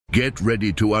Get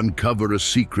ready to uncover a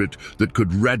secret that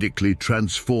could radically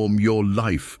transform your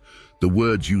life. The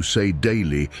words you say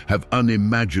daily have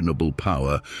unimaginable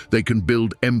power. They can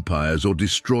build empires or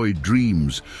destroy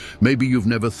dreams. Maybe you've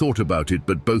never thought about it,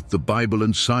 but both the Bible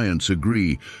and science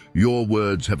agree. Your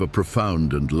words have a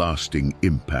profound and lasting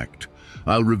impact.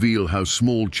 I'll reveal how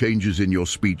small changes in your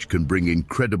speech can bring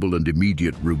incredible and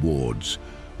immediate rewards.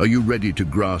 Are you ready to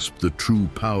grasp the true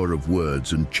power of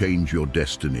words and change your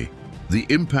destiny? The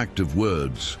impact of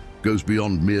words goes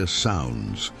beyond mere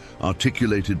sounds,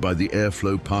 articulated by the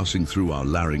airflow passing through our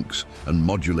larynx and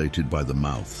modulated by the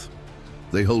mouth.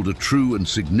 They hold a true and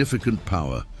significant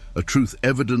power, a truth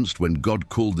evidenced when God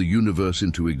called the universe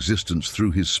into existence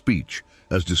through his speech,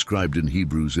 as described in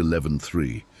Hebrews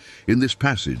 11:3. In this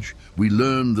passage, we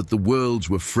learn that the worlds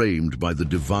were framed by the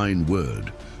divine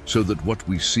word, so that what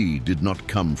we see did not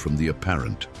come from the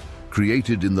apparent.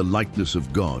 Created in the likeness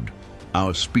of God,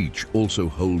 our speech also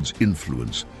holds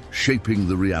influence, shaping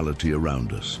the reality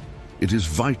around us. It is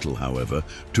vital, however,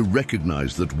 to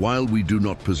recognize that while we do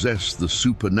not possess the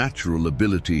supernatural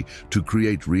ability to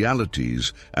create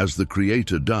realities as the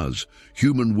Creator does,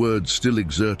 human words still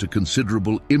exert a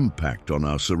considerable impact on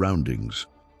our surroundings.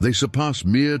 They surpass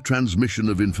mere transmission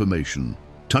of information,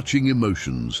 touching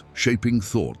emotions, shaping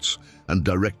thoughts, and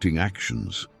directing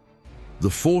actions. The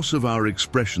force of our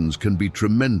expressions can be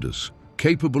tremendous,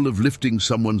 capable of lifting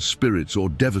someone's spirits or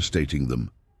devastating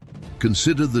them.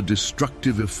 Consider the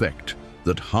destructive effect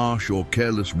that harsh or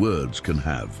careless words can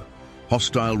have.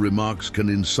 Hostile remarks can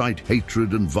incite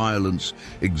hatred and violence,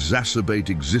 exacerbate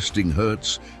existing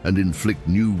hurts, and inflict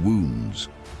new wounds.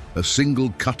 A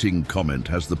single cutting comment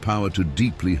has the power to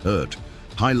deeply hurt,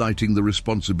 highlighting the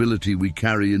responsibility we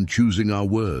carry in choosing our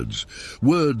words.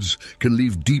 Words can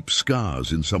leave deep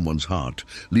scars in someone's heart,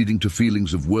 leading to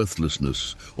feelings of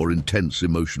worthlessness or intense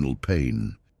emotional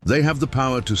pain. They have the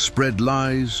power to spread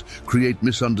lies, create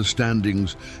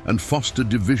misunderstandings, and foster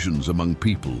divisions among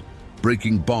people,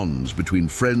 breaking bonds between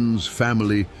friends,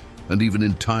 family, and even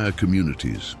entire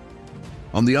communities.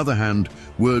 On the other hand,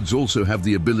 words also have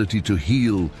the ability to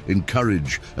heal,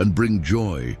 encourage, and bring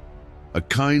joy. A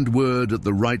kind word at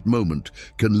the right moment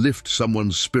can lift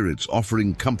someone's spirits,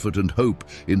 offering comfort and hope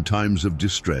in times of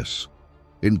distress.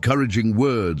 Encouraging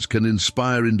words can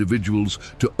inspire individuals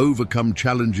to overcome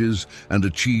challenges and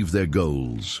achieve their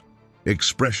goals.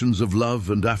 Expressions of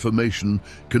love and affirmation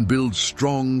can build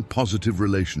strong, positive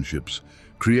relationships,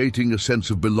 creating a sense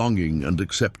of belonging and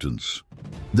acceptance.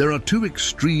 There are two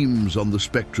extremes on the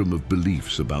spectrum of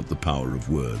beliefs about the power of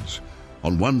words.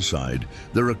 On one side,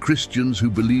 there are Christians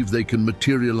who believe they can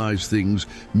materialize things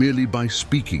merely by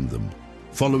speaking them,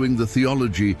 following the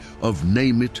theology of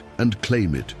name it and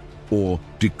claim it, or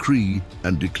decree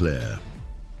and declare.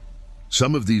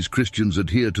 Some of these Christians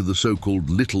adhere to the so-called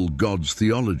little gods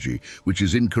theology, which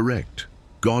is incorrect.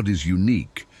 God is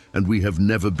unique, and we have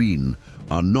never been,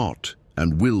 are not,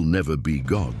 and will never be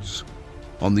gods.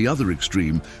 On the other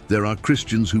extreme, there are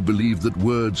Christians who believe that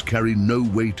words carry no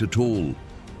weight at all.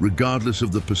 Regardless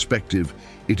of the perspective,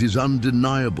 it is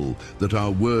undeniable that our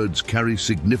words carry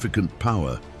significant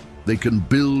power. They can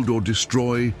build or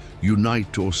destroy,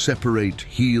 unite or separate,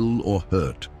 heal or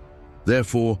hurt.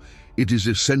 Therefore, it is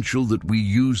essential that we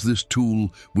use this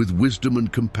tool with wisdom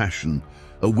and compassion,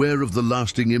 aware of the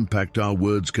lasting impact our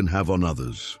words can have on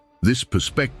others. This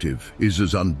perspective is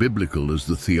as unbiblical as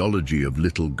the theology of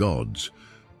little gods.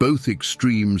 Both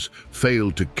extremes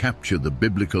fail to capture the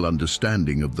biblical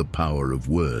understanding of the power of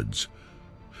words.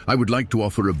 I would like to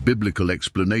offer a biblical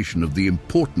explanation of the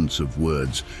importance of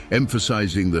words,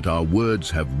 emphasizing that our words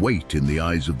have weight in the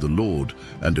eyes of the Lord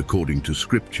and according to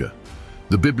Scripture.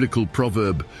 The biblical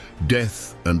proverb,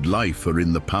 "Death and life are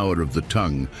in the power of the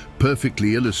tongue,"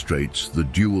 perfectly illustrates the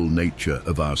dual nature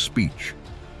of our speech.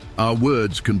 Our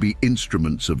words can be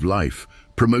instruments of life,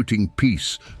 promoting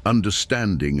peace,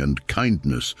 understanding, and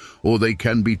kindness, or they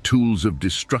can be tools of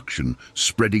destruction,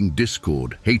 spreading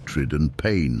discord, hatred, and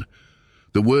pain.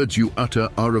 The words you utter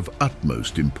are of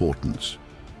utmost importance.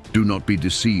 Do not be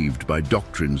deceived by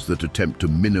doctrines that attempt to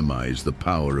minimize the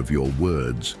power of your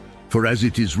words. For as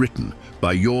it is written,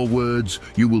 by your words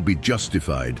you will be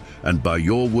justified, and by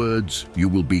your words you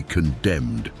will be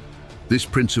condemned. This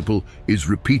principle is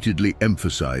repeatedly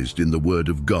emphasized in the Word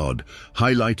of God,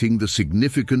 highlighting the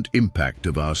significant impact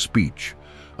of our speech.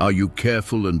 Are you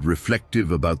careful and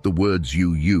reflective about the words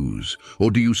you use,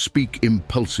 or do you speak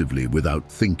impulsively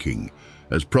without thinking?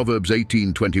 As Proverbs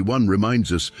 18:21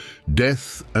 reminds us,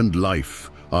 death and life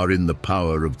are in the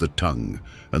power of the tongue,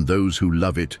 and those who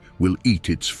love it will eat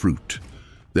its fruit.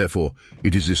 Therefore,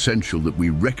 it is essential that we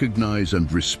recognize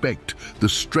and respect the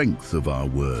strength of our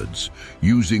words,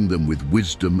 using them with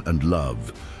wisdom and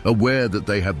love, aware that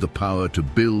they have the power to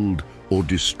build or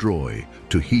destroy,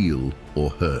 to heal or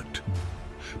hurt.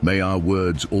 May our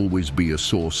words always be a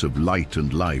source of light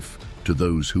and life to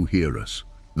those who hear us.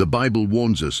 The Bible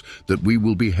warns us that we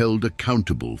will be held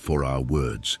accountable for our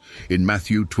words. In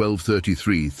Matthew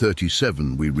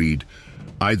 12:33-37 we read,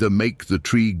 "Either make the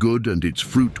tree good and its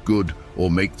fruit good,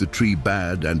 or make the tree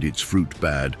bad and its fruit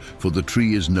bad, for the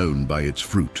tree is known by its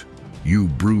fruit. You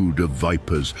brood of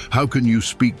vipers, how can you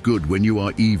speak good when you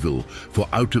are evil? For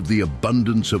out of the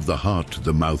abundance of the heart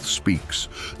the mouth speaks.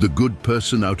 The good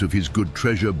person out of his good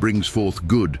treasure brings forth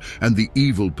good, and the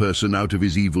evil person out of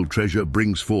his evil treasure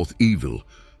brings forth evil.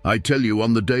 I tell you,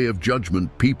 on the day of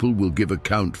judgment, people will give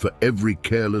account for every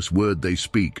careless word they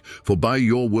speak. For by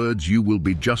your words you will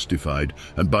be justified,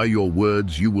 and by your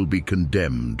words you will be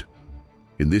condemned."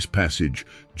 In this passage,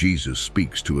 Jesus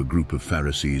speaks to a group of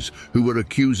Pharisees who were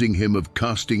accusing him of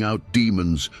casting out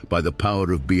demons by the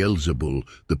power of Beelzebul,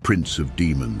 the prince of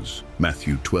demons.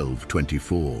 Matthew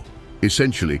 12:24.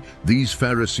 Essentially, these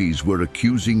Pharisees were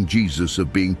accusing Jesus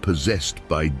of being possessed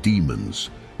by demons.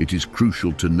 It is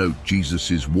crucial to note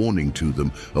Jesus' warning to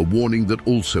them, a warning that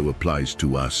also applies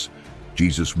to us.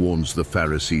 Jesus warns the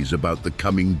Pharisees about the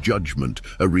coming judgment,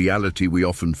 a reality we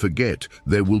often forget.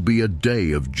 There will be a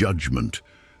day of judgment.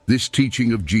 This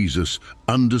teaching of Jesus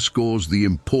underscores the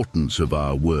importance of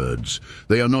our words.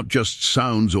 They are not just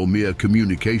sounds or mere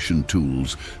communication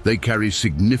tools. They carry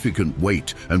significant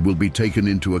weight and will be taken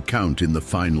into account in the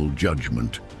final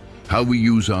judgment. How we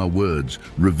use our words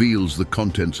reveals the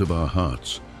contents of our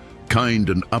hearts. Kind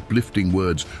and uplifting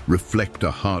words reflect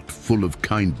a heart full of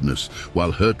kindness,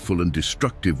 while hurtful and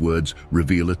destructive words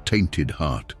reveal a tainted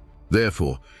heart.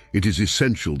 Therefore, it is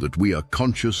essential that we are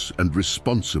conscious and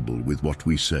responsible with what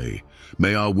we say.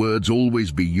 May our words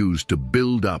always be used to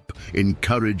build up,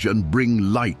 encourage, and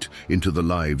bring light into the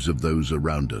lives of those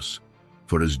around us.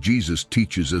 For as Jesus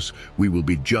teaches us, we will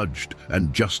be judged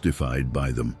and justified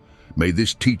by them. May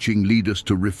this teaching lead us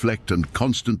to reflect and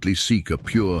constantly seek a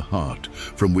pure heart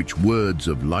from which words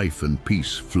of life and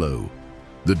peace flow.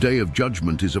 The day of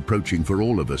judgment is approaching for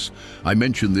all of us. I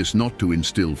mention this not to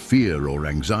instill fear or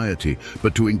anxiety,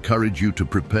 but to encourage you to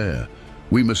prepare.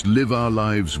 We must live our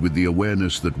lives with the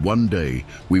awareness that one day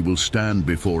we will stand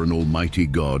before an almighty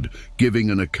God,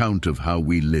 giving an account of how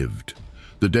we lived.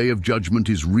 The day of judgment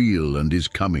is real and is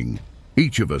coming.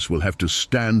 Each of us will have to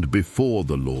stand before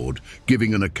the Lord,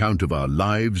 giving an account of our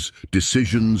lives,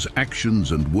 decisions,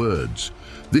 actions, and words.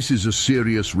 This is a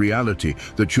serious reality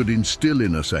that should instill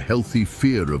in us a healthy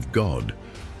fear of God.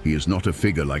 He is not a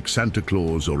figure like Santa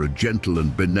Claus or a gentle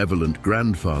and benevolent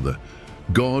grandfather.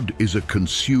 God is a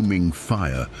consuming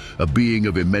fire, a being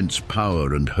of immense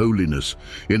power and holiness.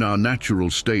 In our natural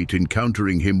state,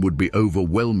 encountering him would be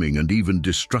overwhelming and even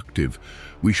destructive.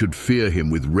 We should fear him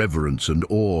with reverence and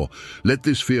awe. Let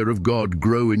this fear of God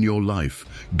grow in your life,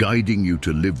 guiding you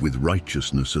to live with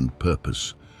righteousness and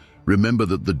purpose. Remember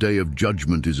that the day of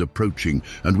judgment is approaching,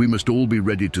 and we must all be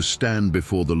ready to stand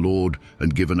before the Lord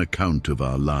and give an account of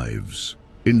our lives.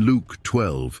 In Luke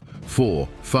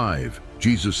 12:4-5,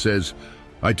 Jesus says,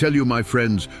 "I tell you, my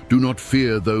friends, do not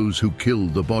fear those who kill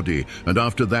the body, and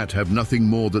after that have nothing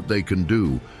more that they can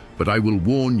do. But I will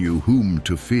warn you whom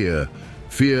to fear.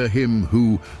 Fear him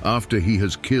who, after he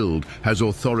has killed, has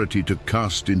authority to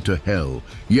cast into hell.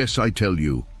 Yes, I tell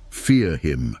you, fear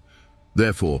him."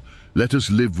 Therefore, let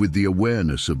us live with the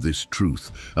awareness of this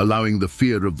truth, allowing the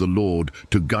fear of the Lord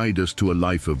to guide us to a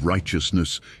life of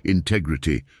righteousness,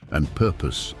 integrity, and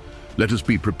purpose. Let us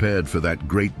be prepared for that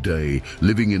great day,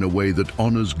 living in a way that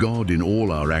honors God in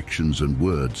all our actions and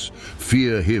words.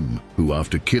 Fear him who,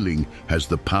 after killing, has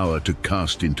the power to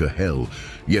cast into hell.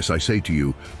 Yes, I say to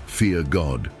you, fear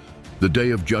God. The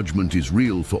day of judgment is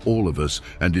real for all of us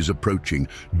and is approaching.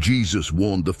 Jesus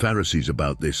warned the Pharisees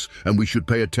about this, and we should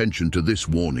pay attention to this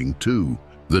warning too.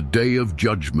 The day of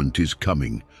judgment is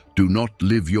coming. Do not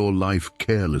live your life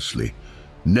carelessly.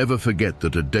 Never forget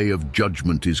that a day of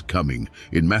judgment is coming.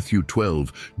 In Matthew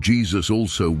 12, Jesus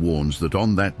also warns that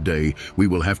on that day we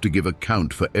will have to give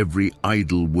account for every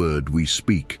idle word we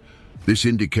speak. This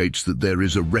indicates that there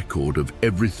is a record of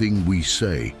everything we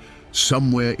say.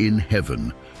 Somewhere in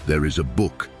heaven, there is a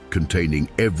book containing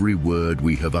every word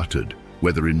we have uttered,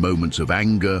 whether in moments of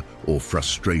anger or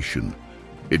frustration.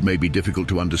 It may be difficult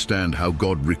to understand how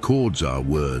God records our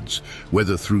words,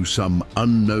 whether through some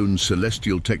unknown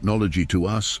celestial technology to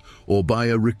us or by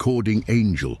a recording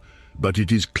angel, but it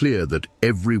is clear that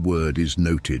every word is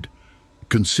noted.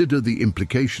 Consider the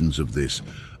implications of this.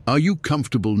 Are you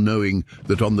comfortable knowing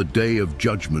that on the day of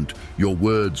judgment, your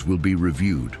words will be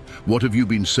reviewed? What have you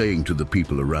been saying to the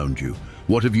people around you?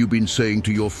 What have you been saying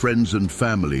to your friends and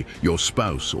family, your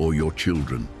spouse or your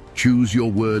children? Choose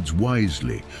your words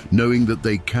wisely, knowing that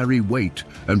they carry weight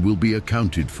and will be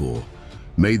accounted for.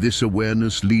 May this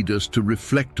awareness lead us to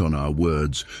reflect on our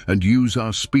words and use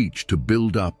our speech to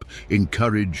build up,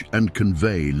 encourage and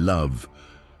convey love.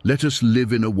 Let us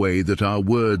live in a way that our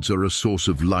words are a source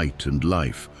of light and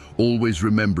life, always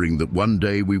remembering that one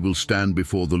day we will stand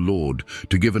before the Lord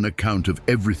to give an account of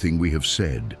everything we have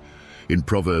said. In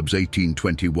Proverbs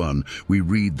 18:21, we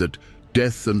read that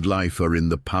death and life are in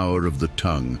the power of the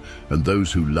tongue, and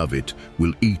those who love it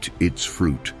will eat its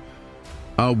fruit.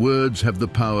 Our words have the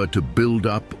power to build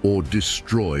up or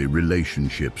destroy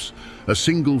relationships. A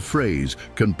single phrase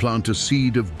can plant a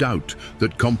seed of doubt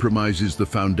that compromises the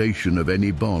foundation of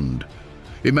any bond.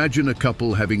 Imagine a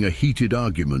couple having a heated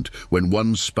argument when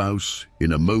one spouse,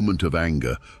 in a moment of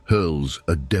anger, hurls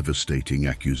a devastating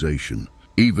accusation.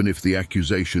 Even if the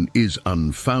accusation is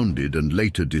unfounded and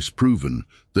later disproven,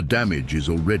 the damage is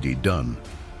already done.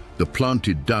 The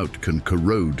planted doubt can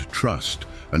corrode trust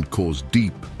and cause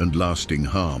deep and lasting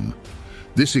harm.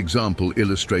 This example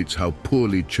illustrates how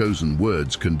poorly chosen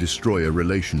words can destroy a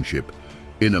relationship.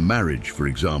 In a marriage, for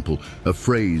example, a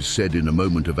phrase said in a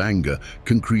moment of anger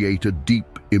can create a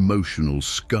deep emotional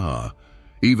scar.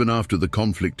 Even after the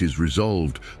conflict is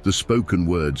resolved, the spoken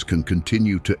words can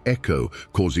continue to echo,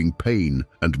 causing pain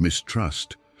and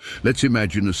mistrust. Let's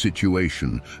imagine a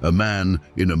situation. A man,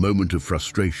 in a moment of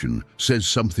frustration, says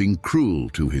something cruel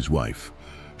to his wife.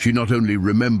 She not only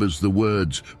remembers the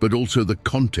words, but also the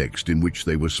context in which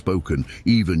they were spoken,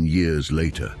 even years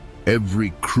later.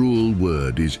 Every cruel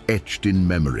word is etched in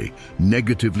memory,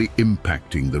 negatively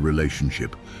impacting the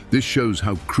relationship. This shows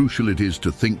how crucial it is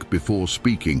to think before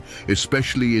speaking,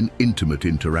 especially in intimate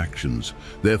interactions.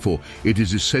 Therefore, it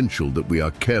is essential that we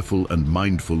are careful and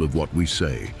mindful of what we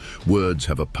say. Words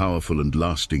have a powerful and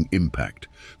lasting impact.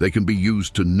 They can be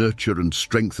used to nurture and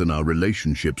strengthen our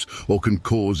relationships or can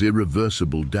cause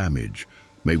irreversible damage.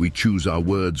 May we choose our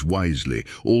words wisely,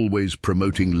 always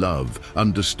promoting love,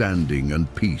 understanding,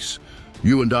 and peace.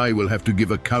 You and I will have to give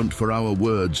account for our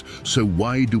words, so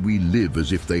why do we live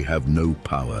as if they have no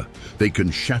power? They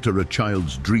can shatter a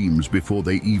child's dreams before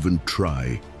they even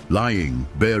try. Lying,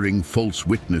 bearing false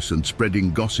witness, and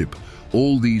spreading gossip,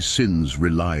 all these sins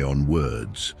rely on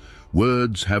words.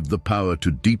 Words have the power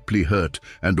to deeply hurt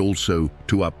and also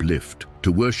to uplift.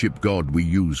 To worship God, we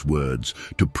use words.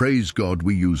 To praise God,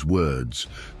 we use words.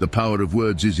 The power of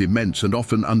words is immense and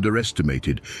often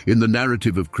underestimated. In the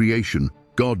narrative of creation,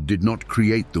 God did not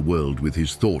create the world with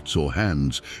his thoughts or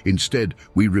hands. Instead,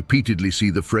 we repeatedly see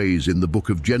the phrase in the book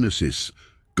of Genesis,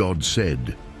 God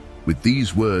said. With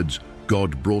these words,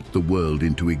 God brought the world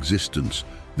into existence.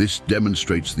 This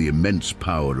demonstrates the immense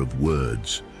power of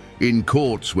words. In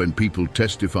courts, when people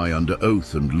testify under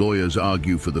oath and lawyers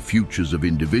argue for the futures of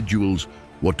individuals,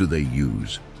 what do they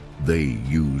use? They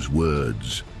use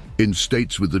words. In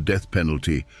states with the death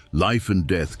penalty, life and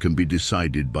death can be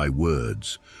decided by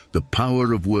words. The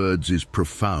power of words is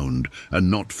profound and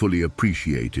not fully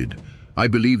appreciated. I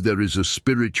believe there is a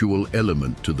spiritual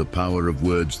element to the power of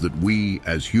words that we,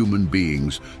 as human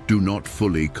beings, do not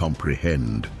fully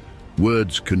comprehend.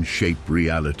 Words can shape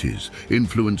realities,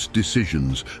 influence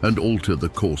decisions, and alter the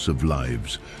course of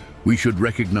lives. We should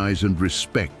recognize and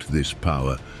respect this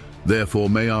power. Therefore,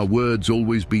 may our words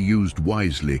always be used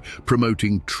wisely,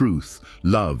 promoting truth,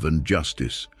 love, and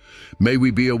justice. May we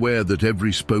be aware that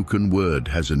every spoken word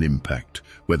has an impact,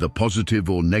 whether positive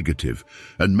or negative,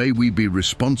 and may we be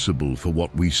responsible for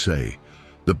what we say.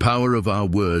 The power of our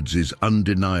words is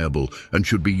undeniable and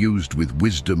should be used with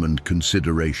wisdom and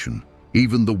consideration.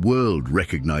 Even the world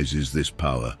recognizes this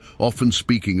power, often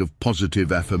speaking of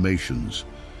positive affirmations.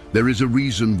 There is a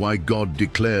reason why God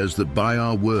declares that by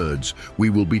our words we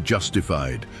will be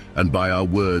justified, and by our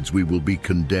words we will be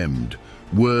condemned.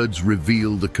 Words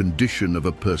reveal the condition of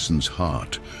a person's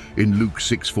heart. In Luke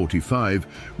 6:45,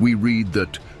 we read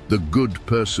that the good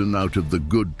person out of the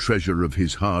good treasure of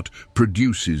his heart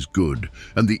produces good,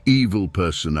 and the evil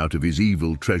person out of his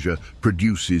evil treasure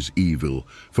produces evil.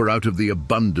 For out of the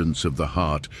abundance of the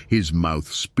heart his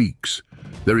mouth speaks.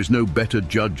 There is no better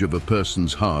judge of a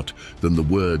person's heart than the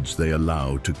words they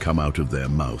allow to come out of their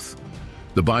mouth.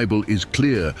 The Bible is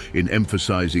clear in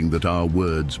emphasizing that our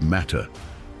words matter.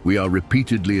 We are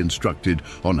repeatedly instructed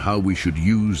on how we should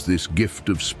use this gift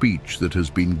of speech that has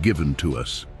been given to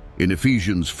us. In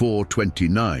Ephesians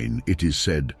 4:29, it is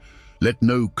said, Let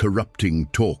no corrupting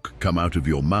talk come out of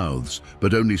your mouths,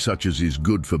 but only such as is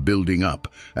good for building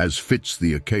up, as fits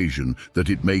the occasion, that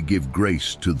it may give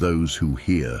grace to those who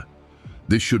hear.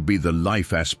 This should be the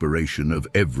life aspiration of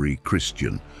every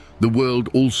Christian. The world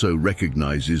also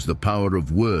recognizes the power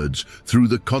of words through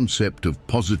the concept of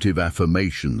positive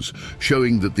affirmations,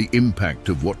 showing that the impact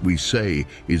of what we say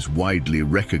is widely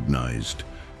recognized.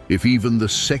 If even the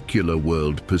secular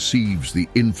world perceives the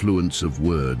influence of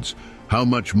words, how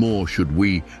much more should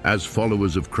we, as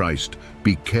followers of Christ,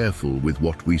 be careful with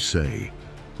what we say?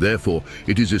 Therefore,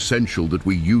 it is essential that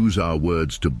we use our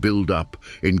words to build up,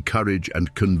 encourage,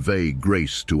 and convey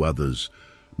grace to others.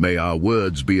 May our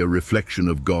words be a reflection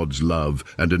of God's love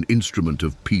and an instrument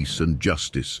of peace and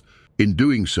justice. In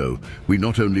doing so, we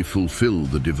not only fulfill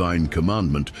the divine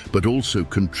commandment, but also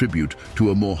contribute to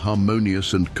a more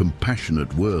harmonious and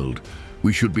compassionate world.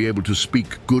 We should be able to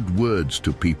speak good words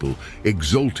to people,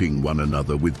 exalting one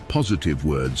another with positive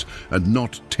words and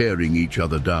not tearing each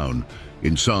other down.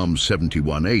 In Psalm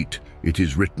 71:8, it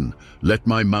is written, "Let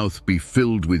my mouth be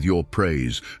filled with your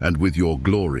praise and with your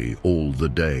glory all the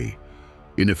day."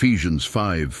 In Ephesians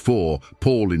 5:4,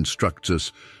 Paul instructs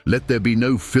us, "Let there be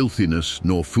no filthiness,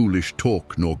 nor foolish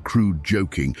talk, nor crude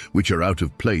joking, which are out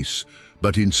of place,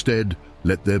 but instead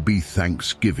let there be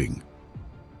thanksgiving."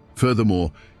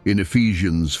 Furthermore, in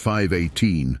Ephesians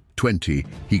 5:18-20,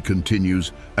 he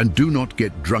continues, "And do not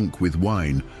get drunk with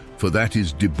wine, for that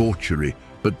is debauchery,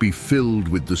 but be filled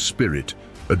with the Spirit,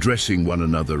 addressing one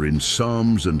another in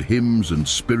psalms and hymns and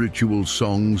spiritual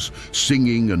songs,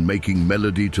 singing and making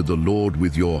melody to the Lord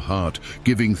with your heart,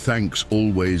 giving thanks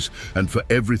always and for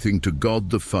everything to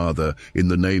God the Father in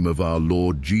the name of our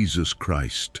Lord Jesus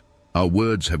Christ." Our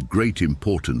words have great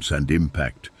importance and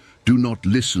impact. Do not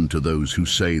listen to those who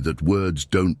say that words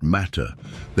don't matter.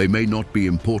 They may not be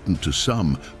important to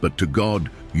some, but to God,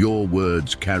 your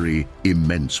words carry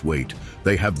immense weight.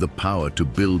 They have the power to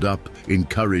build up,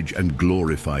 encourage, and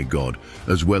glorify God,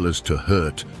 as well as to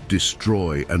hurt,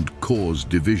 destroy, and cause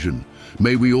division.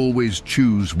 May we always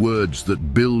choose words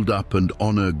that build up and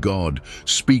honor God,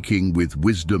 speaking with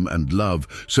wisdom and love,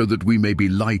 so that we may be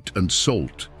light and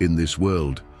salt in this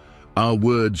world. Our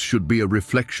words should be a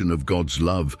reflection of God's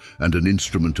love and an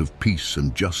instrument of peace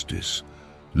and justice.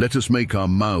 Let us make our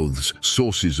mouths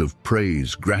sources of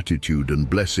praise, gratitude, and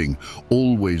blessing,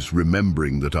 always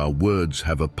remembering that our words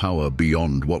have a power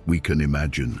beyond what we can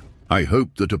imagine. I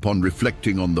hope that upon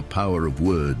reflecting on the power of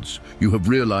words, you have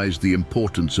realized the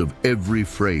importance of every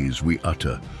phrase we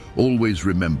utter. Always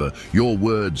remember, your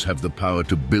words have the power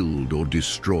to build or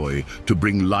destroy, to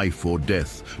bring life or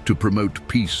death, to promote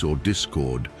peace or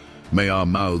discord. May our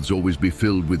mouths always be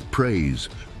filled with praise,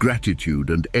 gratitude,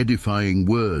 and edifying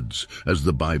words, as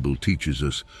the Bible teaches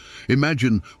us.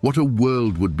 Imagine what a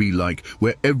world would be like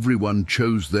where everyone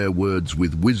chose their words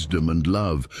with wisdom and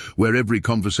love, where every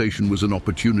conversation was an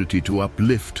opportunity to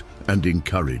uplift and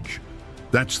encourage.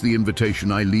 That's the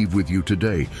invitation I leave with you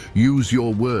today. Use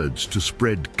your words to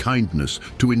spread kindness,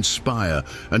 to inspire,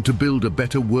 and to build a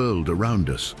better world around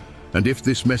us. And if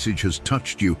this message has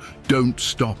touched you, don't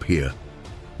stop here.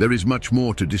 There is much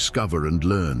more to discover and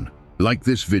learn. Like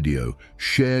this video,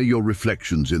 share your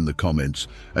reflections in the comments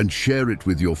and share it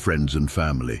with your friends and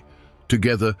family.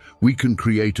 Together, we can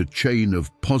create a chain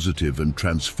of positive and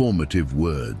transformative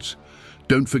words.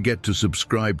 Don't forget to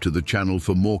subscribe to the channel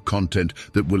for more content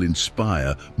that will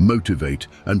inspire, motivate,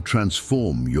 and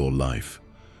transform your life.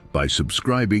 By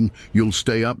subscribing, you'll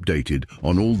stay updated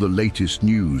on all the latest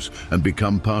news and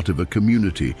become part of a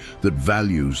community that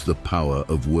values the power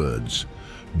of words.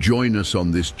 Join us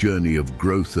on this journey of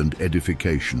growth and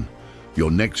edification. Your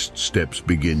next steps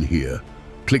begin here.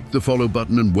 Click the follow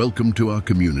button and welcome to our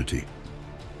community.